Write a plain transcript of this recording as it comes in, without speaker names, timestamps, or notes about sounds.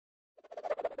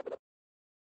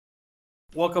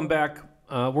Welcome back.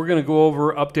 We're going to go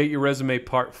over Update Your Resume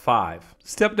Part 5.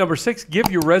 Step number 6, give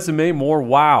your resume more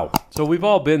wow. So we've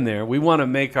all been there. We want to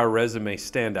make our resume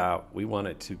stand out. We want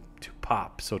it to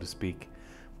pop, so to speak.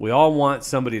 We all want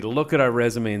somebody to look at our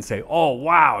resume and say, oh,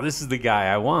 wow, this is the guy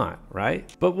I want, right?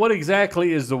 But what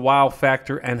exactly is the wow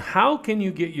factor, and how can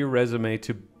you get your resume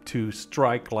to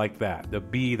strike like that, to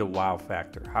be the wow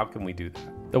factor? How can we do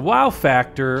that? The wow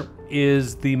factor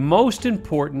is the most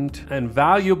important and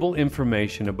valuable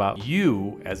information about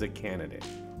you as a candidate.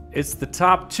 It's the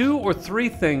top 2 or 3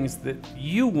 things that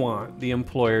you want the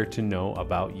employer to know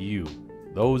about you.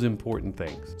 Those important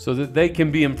things, so that they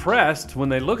can be impressed when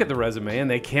they look at the resume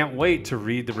and they can't wait to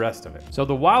read the rest of it. So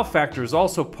the wow factor is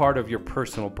also part of your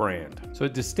personal brand. So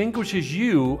it distinguishes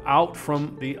you out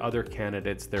from the other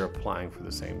candidates they're applying for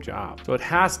the same job. So it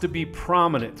has to be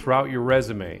prominent throughout your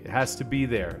resume. It has to be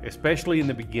there, especially in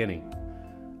the beginning.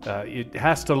 It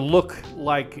has to look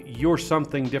like you're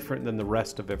something different than the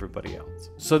rest of everybody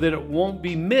else, so that it won't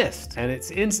be missed and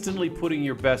it's instantly putting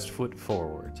your best foot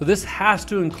forward. So this has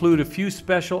to include a few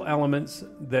special elements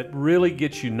that really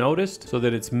get you noticed, so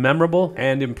that it's memorable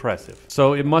and impressive.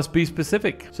 So it must be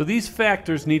specific. So these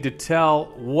factors need to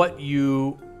tell what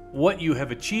you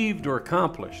have achieved or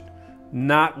accomplished,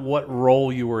 not what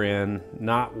role you were in,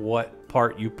 not what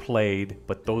part you played,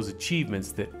 but those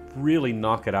achievements that really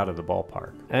knock it out of the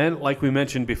ballpark. And like we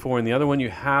mentioned before in the other one, you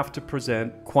have to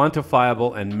present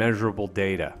quantifiable and measurable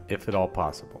data, if at all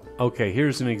possible. Okay,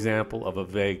 here's an example of a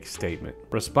vague statement.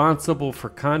 Responsible for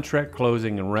contract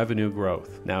closing and revenue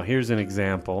growth. Now here's an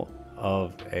example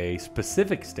of a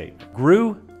specific statement.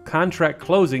 Grew contract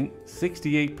closing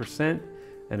 68%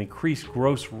 and increased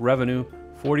gross revenue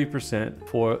 40%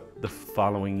 for the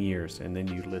following years, and then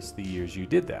you list the years you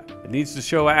did that. It needs to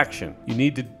show action. You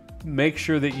need to make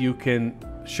sure that you can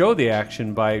show the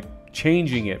action by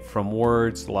changing it from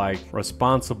words like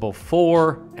responsible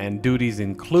for and duties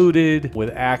included with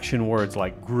action words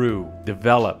like grew,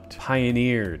 developed,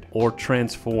 pioneered, or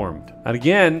transformed. And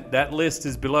again, that list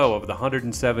is below of the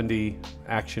 170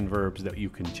 action verbs that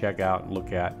you can check out and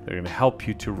look at. They're going to help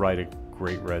you to write a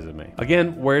great resume.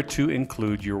 Again, where to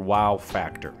include your wow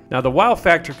factor. Now the wow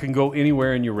factor can go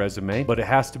anywhere in your resume, but it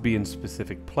has to be in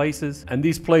specific places. And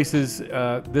these places,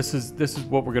 this is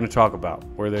what we're going to talk about,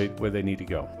 where they need to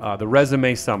go. The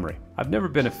resume summary. I've never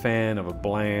been a fan of a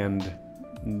bland,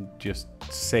 just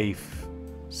safe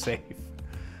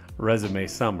resume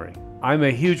summary. I'm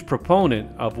a huge proponent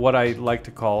of what I like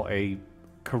to call a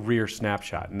career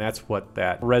snapshot, and that's what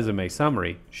that resume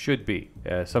summary should be.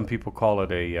 Some people call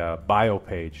it a bio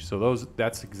page. So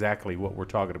that's exactly what we're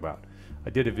talking about. I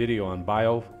did a video on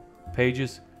bio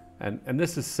pages, and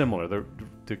this is similar.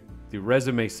 The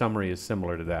resume summary is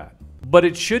similar to that. But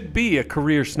it should be a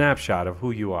career snapshot of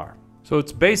who you are. So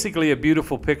it's basically a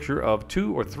beautiful picture of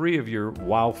 2 or 3 of your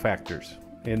wow factors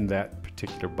in that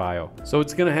particular bio. So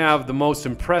it's going to have the most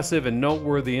impressive and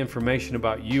noteworthy information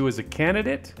about you as a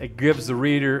candidate. It gives the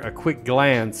reader a quick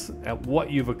glance at what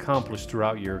you've accomplished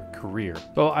throughout your career.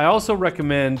 So I also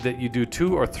recommend that you do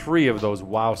 2 or 3 of those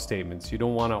wow statements. You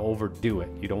don't want to overdo it.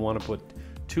 You don't want to put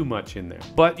too much in there.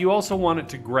 But you also want it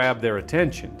to grab their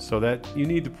attention, so that you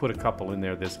need to put a couple in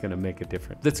there that's going to make a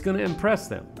difference, that's going to impress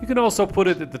them. You can also put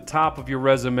it at the top of your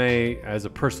resume as a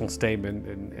personal statement,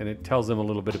 and it tells them a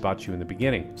little bit about you in the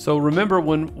beginning. So remember,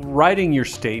 when writing your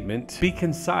statement, be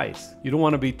concise. You don't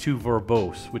want to be too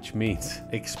verbose, which means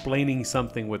explaining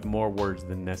something with more words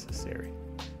than necessary.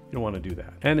 You don't want to do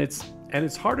that. And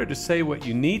it's harder to say what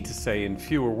you need to say in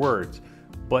fewer words.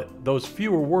 But those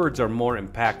fewer words are more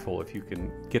impactful if you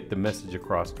can get the message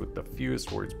across with the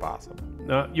fewest words possible.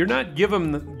 Now, you're not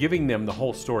giving them the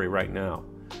whole story right now.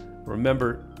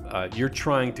 Remember, you're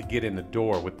trying to get in the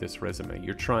door with this resume.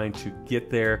 You're trying to get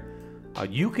there.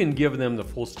 You can give them the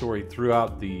full story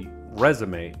throughout the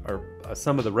resume, or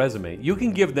some of the resume. You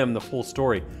can give them the full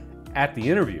story at the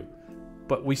interview.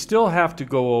 But we still have to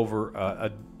go over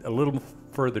a little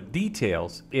further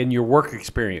details in your work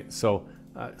experience. So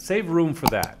save room for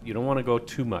that. You don't want to go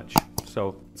too much.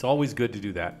 So it's always good to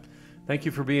do that. Thank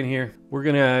you for being here. We're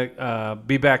gonna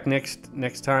be back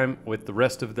next time with the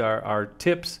rest of our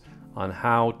tips on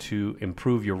how to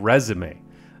improve your resume.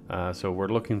 So we're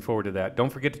looking forward to that. Don't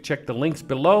forget to check the links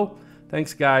below.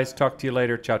 Thanks, guys. Talk to you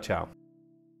later. Ciao, ciao.